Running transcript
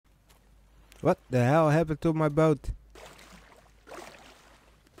What the hell happened to my boat?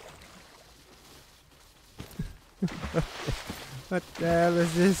 What the hell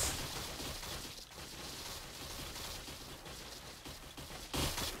is this?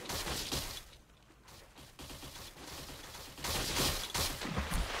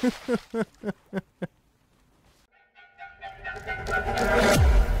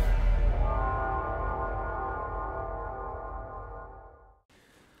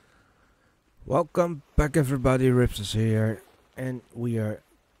 Welcome back everybody, Rips here, and we are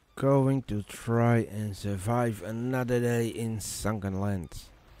going to try and survive another day in Sunkenland.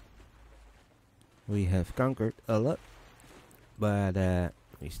 We have conquered a lot, but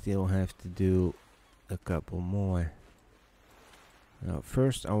we still have to do a couple more. Now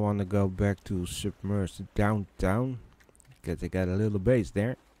first I want to go back to Submerged downtown, because I got a little base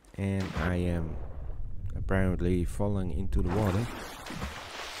there, and I am apparently falling into the water.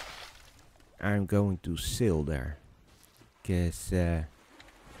 I'm going to sail there, cause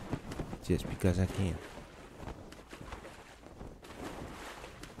just because I can.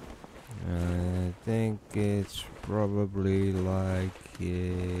 I think it's probably like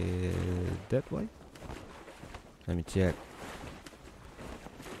that way. Let me check.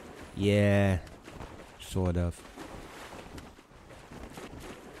 Yeah, sort of.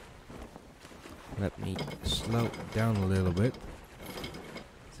 Let me slow down a little bit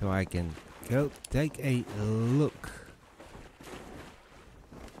so I can go take a look.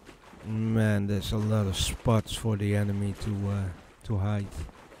 Man, there's a lot of spots for the enemy to hide.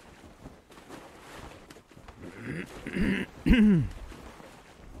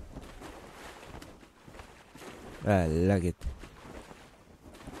 I like it.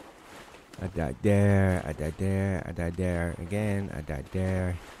 I died there, I died there, I died there again, I died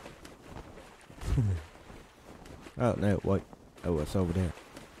there. Oh no, wait. Oh, what's over there?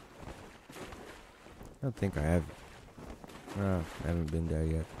 I don't think I have. Oh, I haven't been there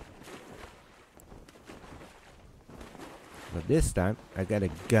yet. But this time, I got a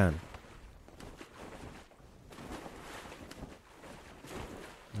gun.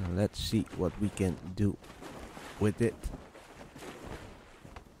 Now let's see what we can do with it.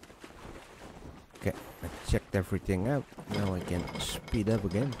 Okay, I checked everything out. Now I can speed up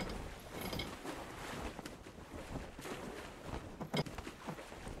again.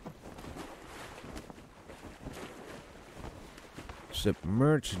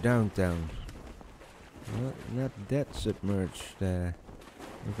 Submerged downtown. Well, not that submerged,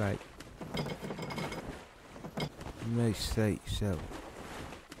 if I may say so.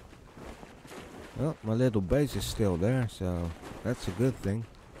 Well, my little base is still there, so that's a good thing.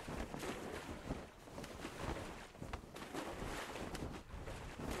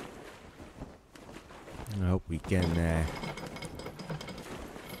 I hope we can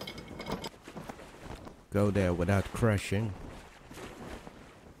go there without crashing.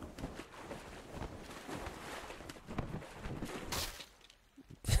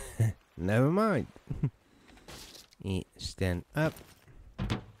 Never mind. Stand up.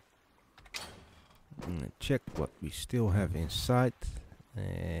 Check what we still have inside.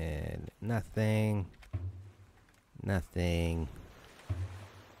 And nothing. Nothing.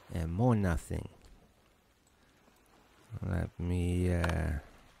 And more nothing. Let me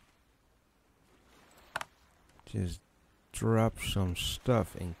just drop some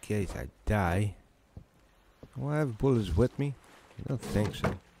stuff in case I die. Do I have bullets with me? I don't think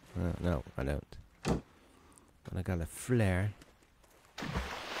so. No, I don't. But I got a flare.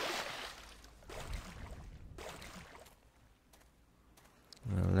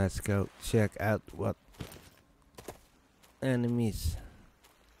 Well, let's go check out what enemies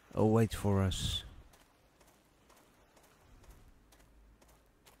await for us.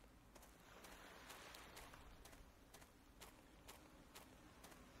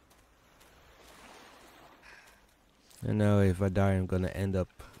 I know if I die I'm gonna end up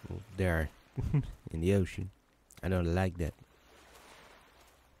there in the ocean. I don't like that.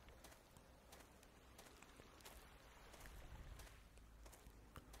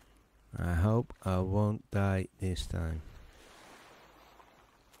 I hope I won't die this time,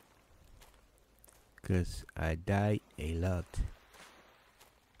 'cause I die a lot.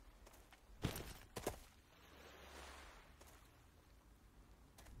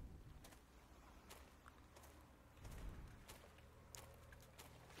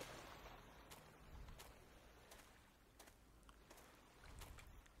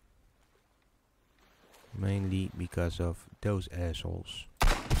 Mainly because of those assholes.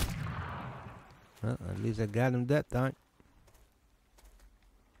 Well, at least I got him that time.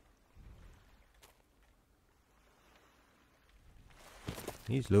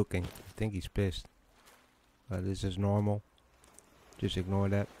 He's looking. I think he's pissed. But this is normal. Just ignore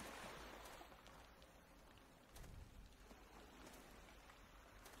that.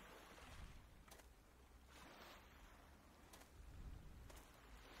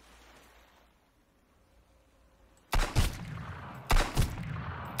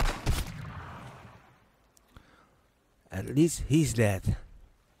 At least he's dead.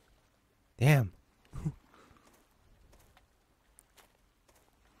 Damn.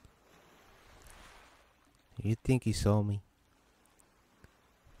 You think he saw me?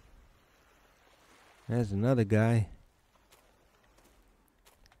 There's another guy.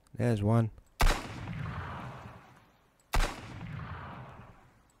 There's one.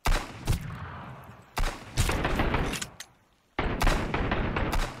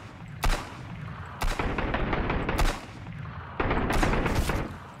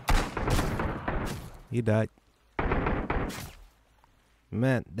 He died.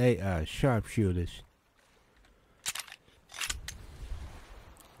 Man, they are sharpshooters.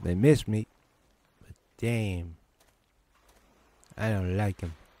 They missed me. But damn. I don't like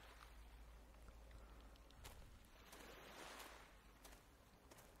them.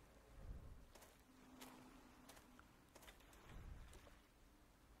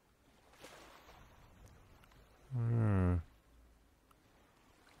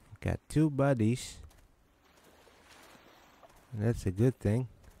 Got 2 buddies. That's a good thing.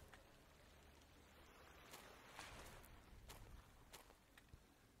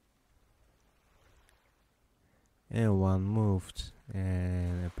 And one moved.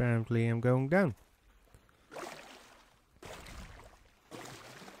 And apparently I'm going down.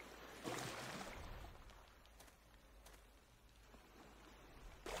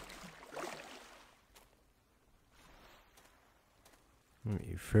 Let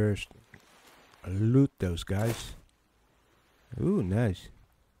me first loot those guys. Ooh, nice.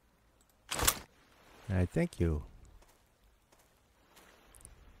 Thank you.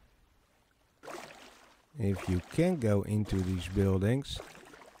 If you can go into these buildings,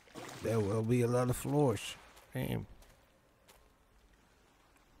 there will be a lot of floors. Damn.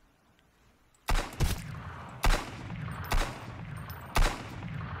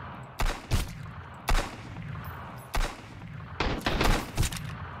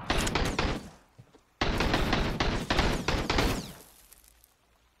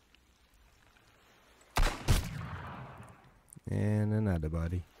 And another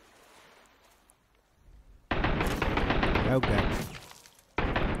body. Okay.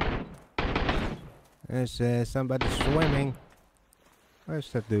 There's somebody swimming.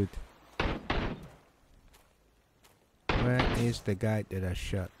 Where's that dude? Where is the guy that I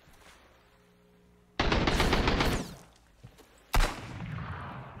shot?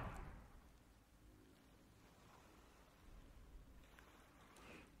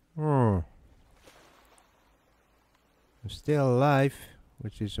 I'm still alive,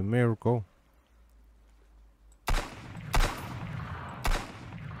 which is a miracle.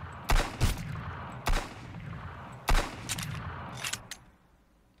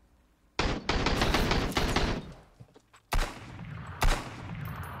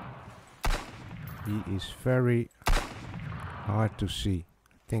 He is very hard to see.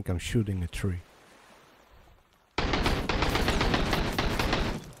 I think I'm shooting a tree.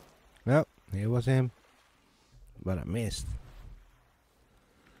 Well, it was him. But I missed.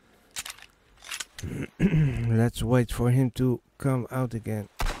 Let's wait for him to come out again.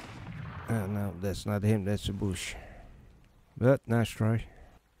 No, that's not him, that's a bush. But nice try.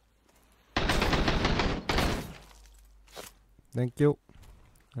 Thank you.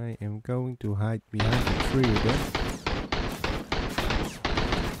 I am going to hide behind the tree again.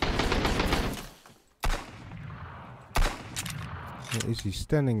 Is he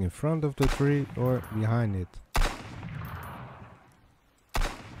standing in front of the tree or behind it?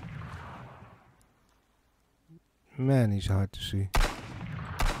 Man, he's hard to see.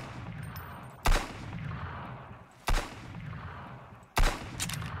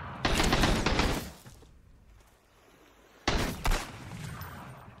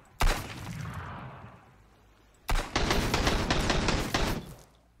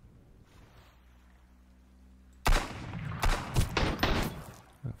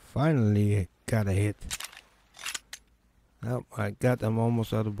 Finally got a hit. Oh my god, I'm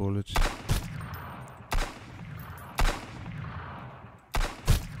almost out of bullets.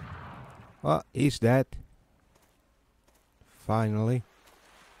 Oh, he's dead. Finally.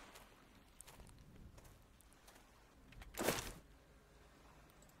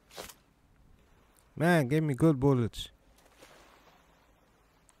 Man, give me good bullets.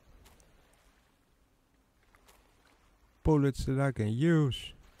 bullets that I can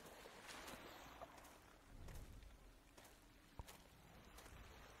use.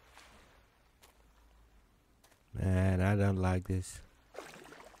 Man, I don't like this.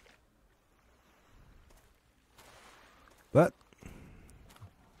 But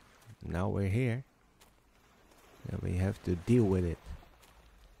now we're here, and we have to deal with it.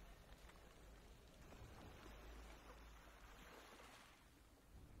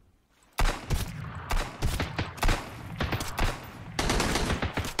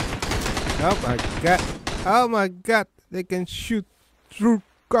 Oh my god! Oh my god! They can shoot through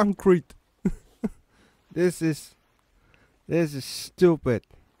concrete. This is stupid.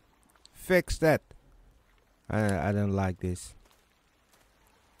 Fix that. I don't like this.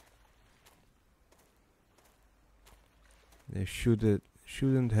 They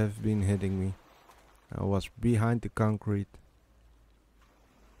shouldn't have been hitting me. I was behind the concrete.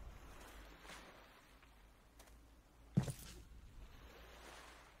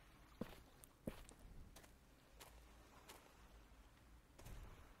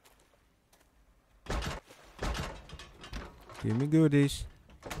 Give me goodies.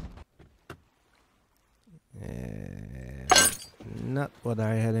 Not what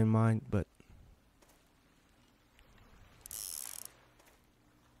I had in mind, but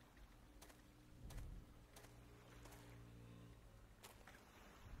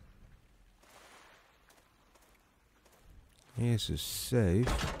here's a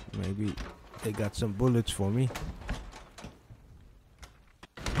safe. Maybe they got some bullets for me.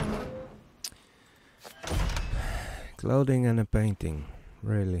 Clothing and a painting,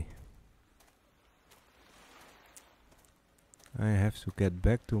 really. I have to get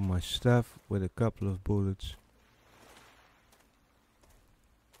back to my stuff with a couple of bullets.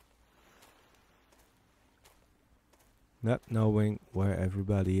 Not knowing where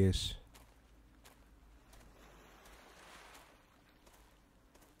everybody is.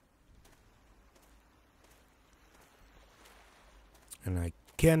 And I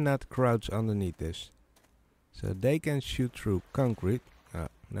cannot crouch underneath this. So they can shoot through concrete. Oh,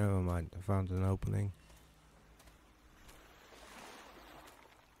 never mind, I found an opening.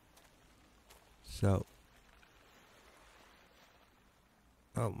 So,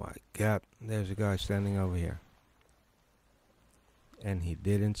 oh my god, there's a guy standing over here. And he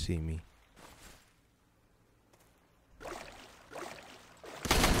didn't see me.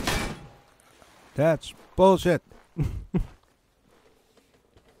 That's bullshit.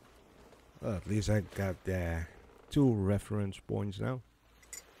 Well, at least I got 2 reference points now.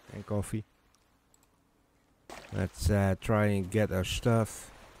 And coffee. Let's try and get our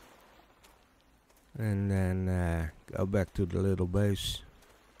stuff. And then go back to the little base.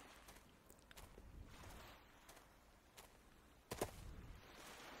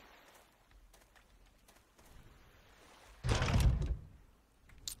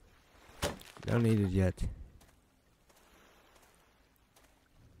 Don't need it yet.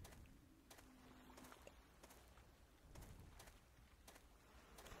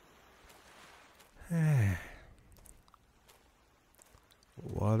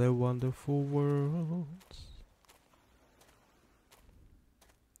 What a wonderful world.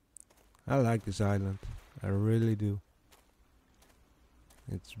 I like this island. I really do.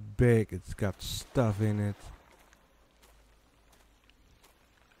 It's big, it's got stuff in it.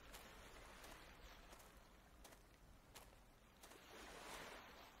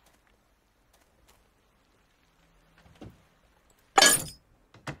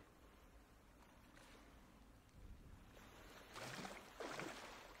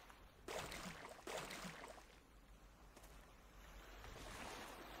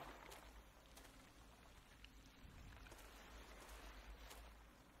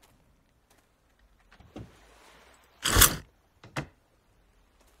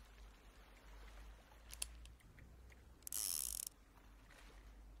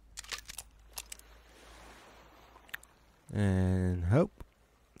 And hope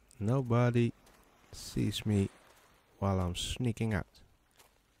nobody sees me while I'm sneaking out.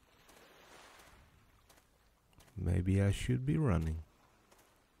 Maybe I should be running.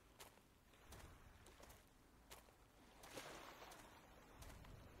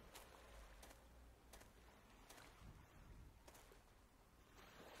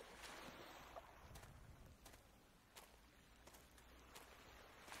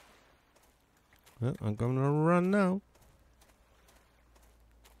 Well, I'm gonna run now.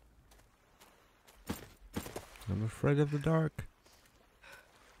 I'm afraid of the dark.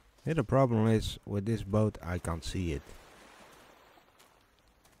 Yeah, the problem is with this boat I can't see it.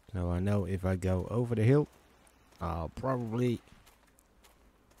 So I know if I go over the hill I'll probably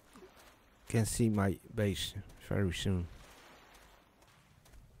can see my base very soon.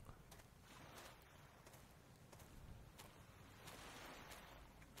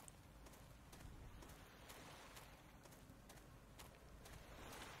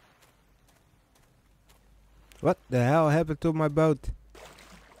 What the hell happened to my boat?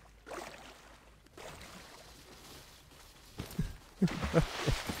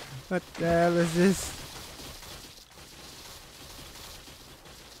 What the hell is this?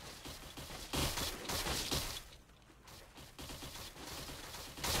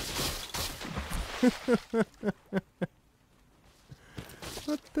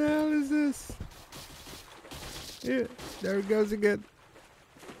 What the hell is this? Here, there it goes again.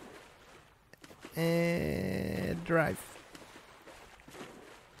 And drive.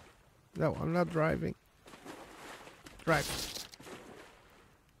 No, I'm not driving. Drive.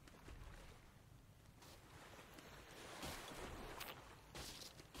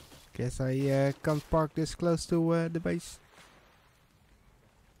 Guess I can't park this close to the base.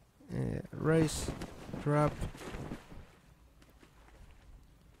 Race. Drop.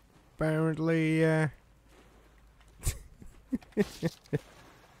 Apparently,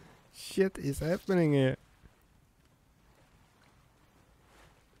 shit is happening here.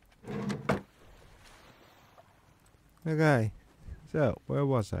 Okay, so where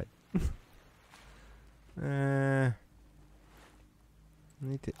was I?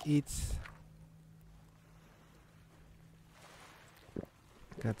 Need to eat.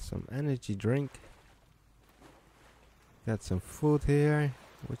 Got some energy drink. Got some food here,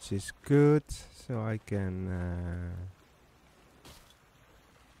 which is good, so I can.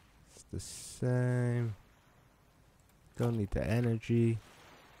 It's the same. Don't need the energy.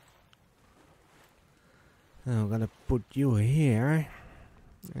 I'm gonna put you here.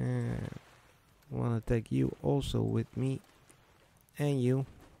 Wanna take you also with me, and you.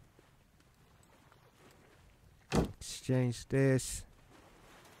 Exchange this.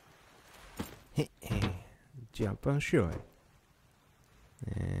 Jump on shore.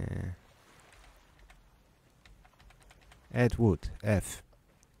 Add wood. F.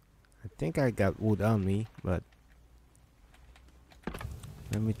 I think I got wood on me, but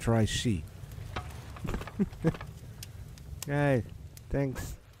let me try C. Okay,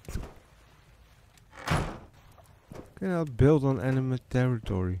 thanks. Cannot build on enemy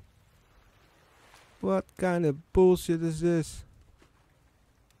territory. What kind of bullshit is this?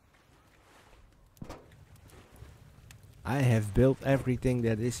 I have built everything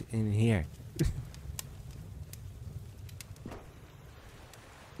that is in here.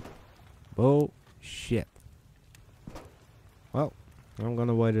 Bullshit. Well, I'm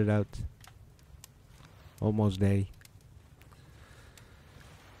gonna wait it out. Almost day.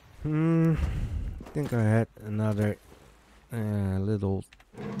 I think I had another little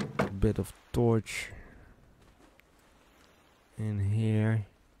bit of torch in here.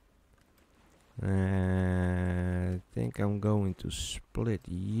 I think I'm going to split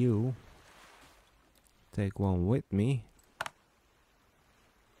you. Take one with me.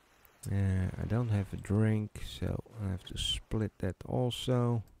 I don't have a drink, so I have to split that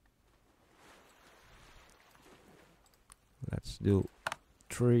also. Let's do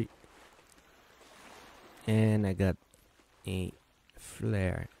 3. And I got a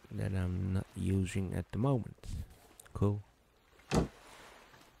flare that I'm not using at the moment. Cool.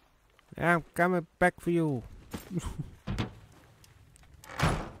 I'm coming back for you.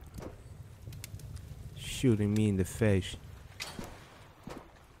 Shooting me in the face.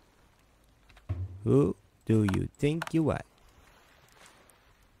 Who do you think you are?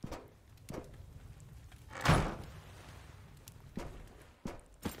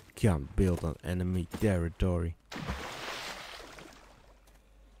 Can't build on enemy territory.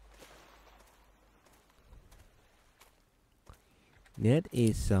 That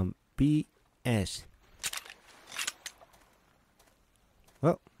is some BS.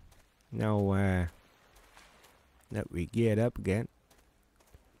 Well, now that we get up again.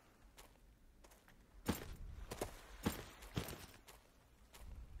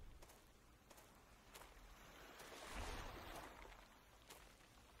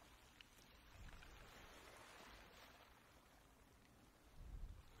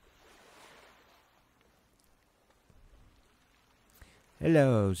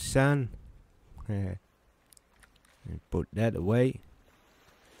 Hello, son. And put that away.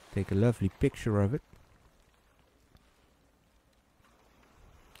 Take a lovely picture of it.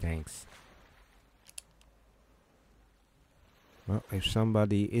 Thanks. Well, if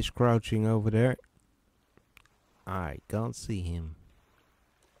somebody is crouching over there, I can't see him.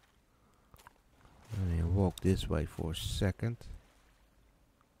 Let me walk this way for a second.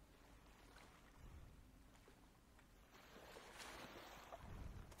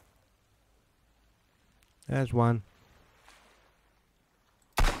 There's one.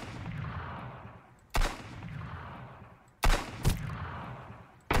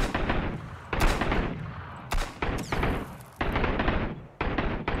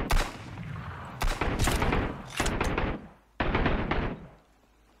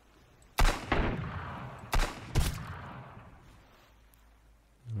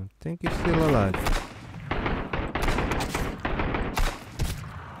 I think he's still alive.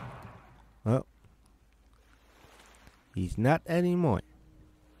 Well, he's not anymore.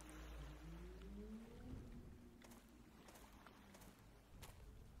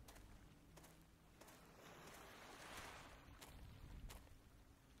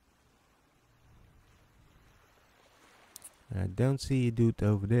 I don't see a dude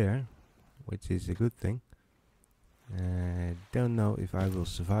over there, which is a good thing. I don't know if I will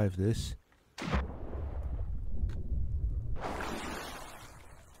survive this.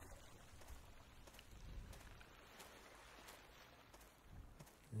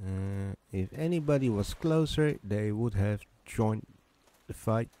 If anybody was closer, they would have joined the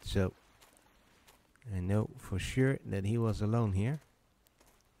fight, so I know for sure that he was alone here.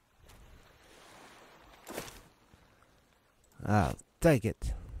 I'll take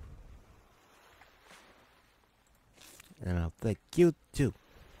it. And I'll take you too.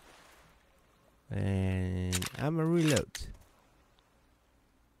 And I'm a reload.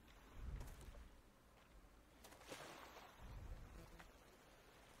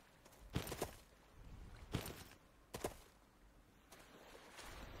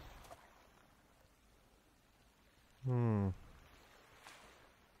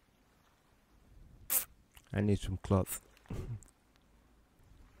 I need some cloth. I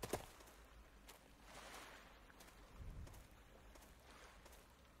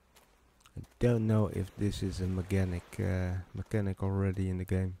don't know if this is a mechanic already in the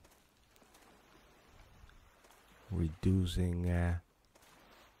game. Reducing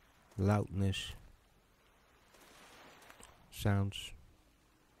loudness, sounds.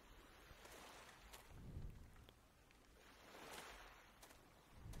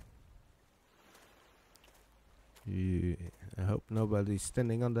 I hope nobody's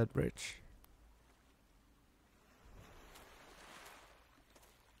standing on that bridge.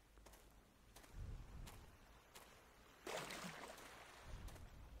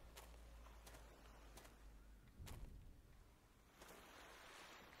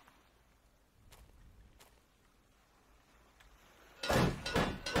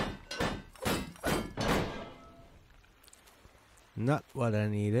 Not what I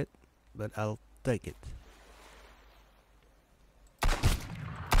needed, but I'll take it.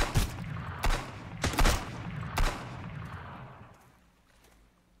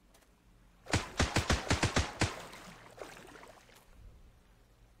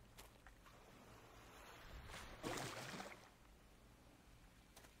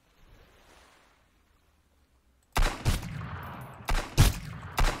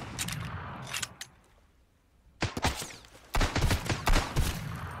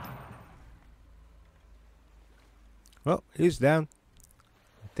 Well, he's down.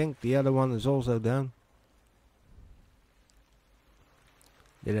 I think the other one is also down.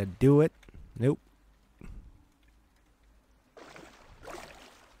 Did I do it? Nope.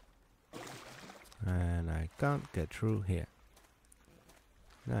 And I can't get through here.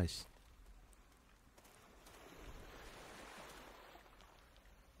 Nice.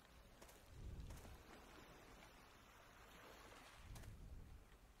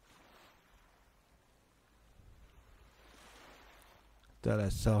 Thought I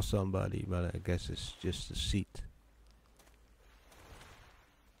saw somebody, but I guess it's just a seat.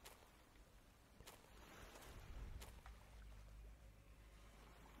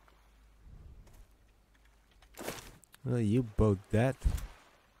 Well, you both that.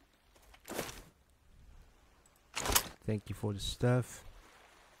 Thank you for the stuff.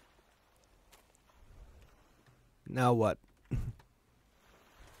 Now what?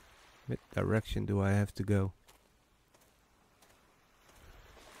 What direction do I have to go?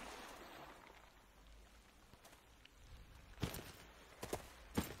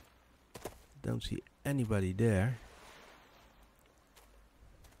 Don't see anybody there,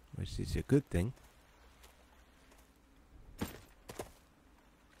 which is a good thing.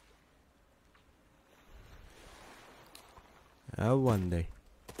 I wonder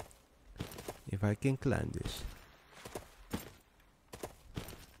if I can climb this.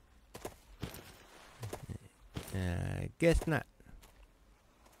 I guess not.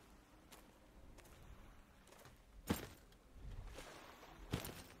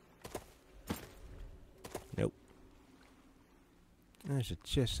 Nope. There's a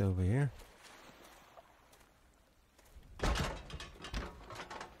chest over here.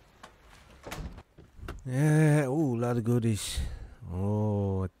 Yeah, ooh, a lot of goodies.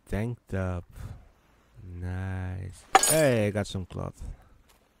 Oh, tank top. Nice. Hey, I got some cloth.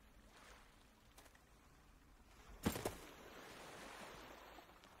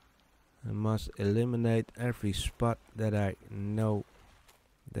 I must eliminate every spot that I know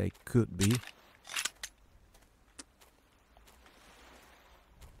they could be.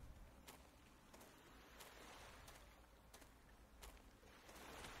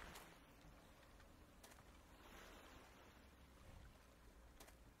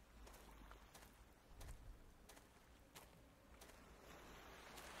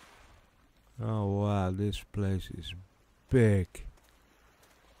 Oh wow, this place is big.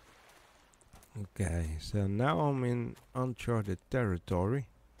 Okay, so now I'm in uncharted territory.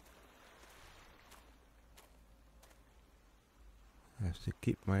 I have to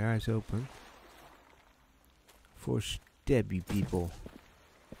keep my eyes open for stabby people.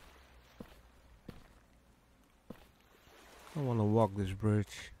 I want to walk this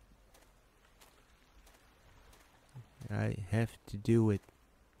bridge. I have to do it.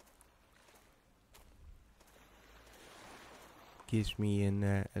 Gives me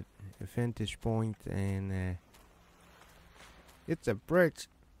a vantage point, and it's a bridge.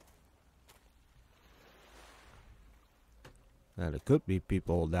 Now there could be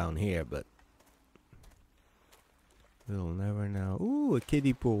people down here, but we'll never know. Ooh, a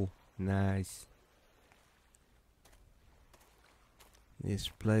kiddie pool. Nice. This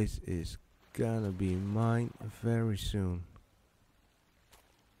place is gonna be mine very soon.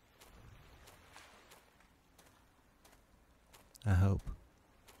 I hope.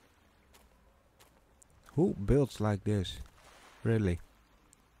 Who builds like this? Really?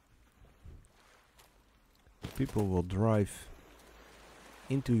 People will drive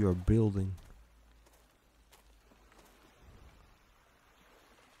into your building.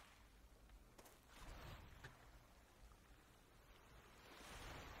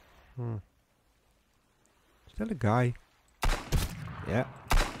 Is that a guy? Yeah.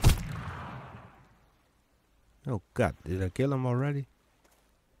 Oh god, did I kill him already?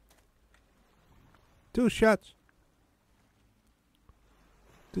 2 shots.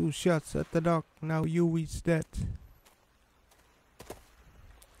 2 shots at the dog. Now Yui's dead.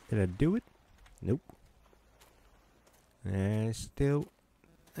 Did I do it? Nope. There's still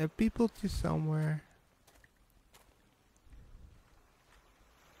people to somewhere.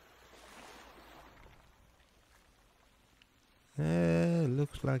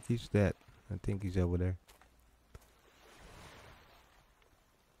 Looks like he's dead. I think he's over there.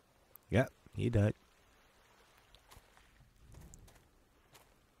 Yep, he died.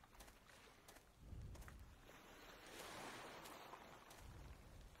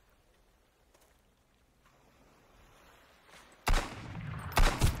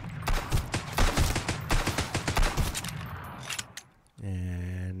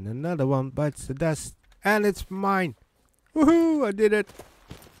 And another one bites the dust. And it's mine! Woohoo! I did it!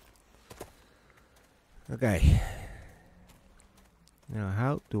 Okay. Now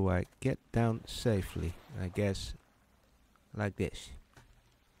how do I get down safely? I guess like this.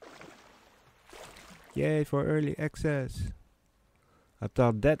 Yay for early access! I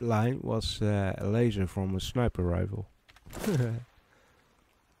thought that line was a laser from a sniper rifle.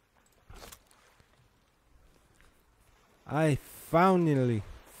 I finally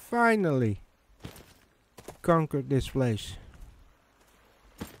conquered this place.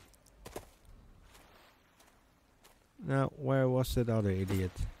 Now, where was that other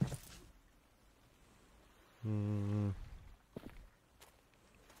idiot?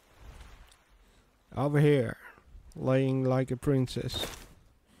 Over here, laying like a princess.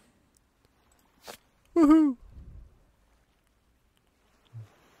 Woohoo!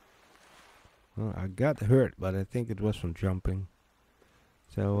 Well, I got hurt, but I think it was from jumping.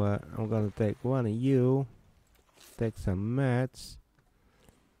 So I'm gonna take one of you, take some mats,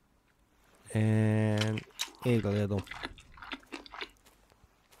 and eat a little.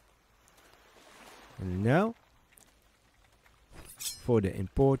 And now, for the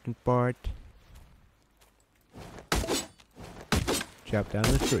important part, chop down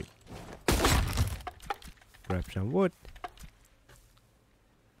the tree. Grab some wood.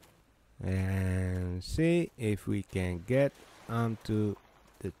 And see if we can get onto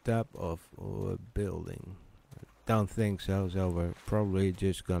the top of our building. Don't think so, so we're probably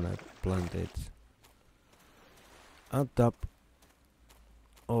just gonna plant it on top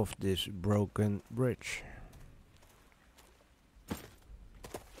of this broken bridge.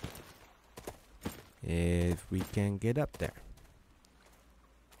 If we can get up there.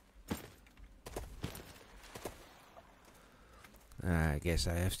 I guess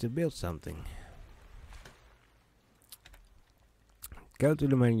I have to build something. Go to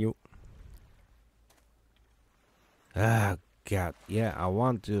the menu. Ah, God. Yeah, I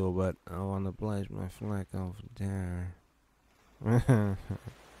want to, but I want to place my flag over there.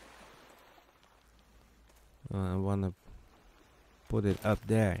 I want to put it up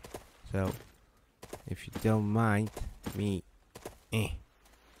there. So, if you don't mind me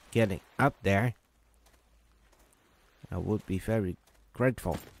getting up there, I would be very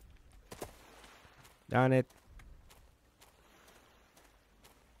grateful. Darn it.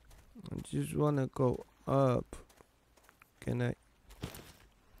 I just want to go up. Can I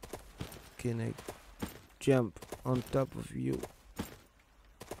jump on top of you?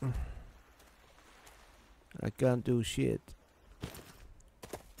 I can't do shit.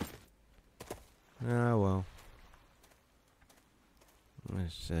 Ah well.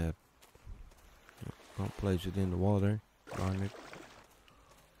 Let's I'll place it in the water. Darn it.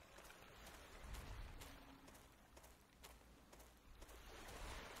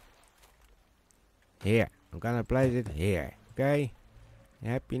 Here. I'm gonna place it here. Okay?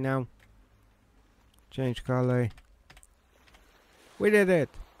 Happy now? Change color. We did it!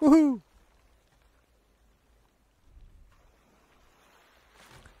 Woohoo!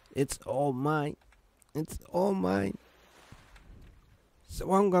 It's all mine. It's all mine.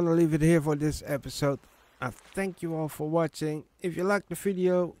 So I'm gonna leave it here for this episode. I thank you all for watching. If you liked the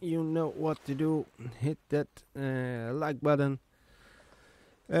video, you know what to do. Hit that like button.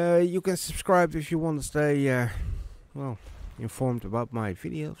 You can subscribe if you want to stay well, informed about my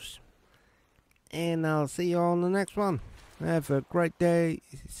videos. And I'll see you all in the next one. Have a great day.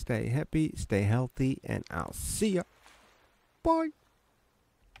 Stay happy, stay healthy, and I'll see ya. Bye.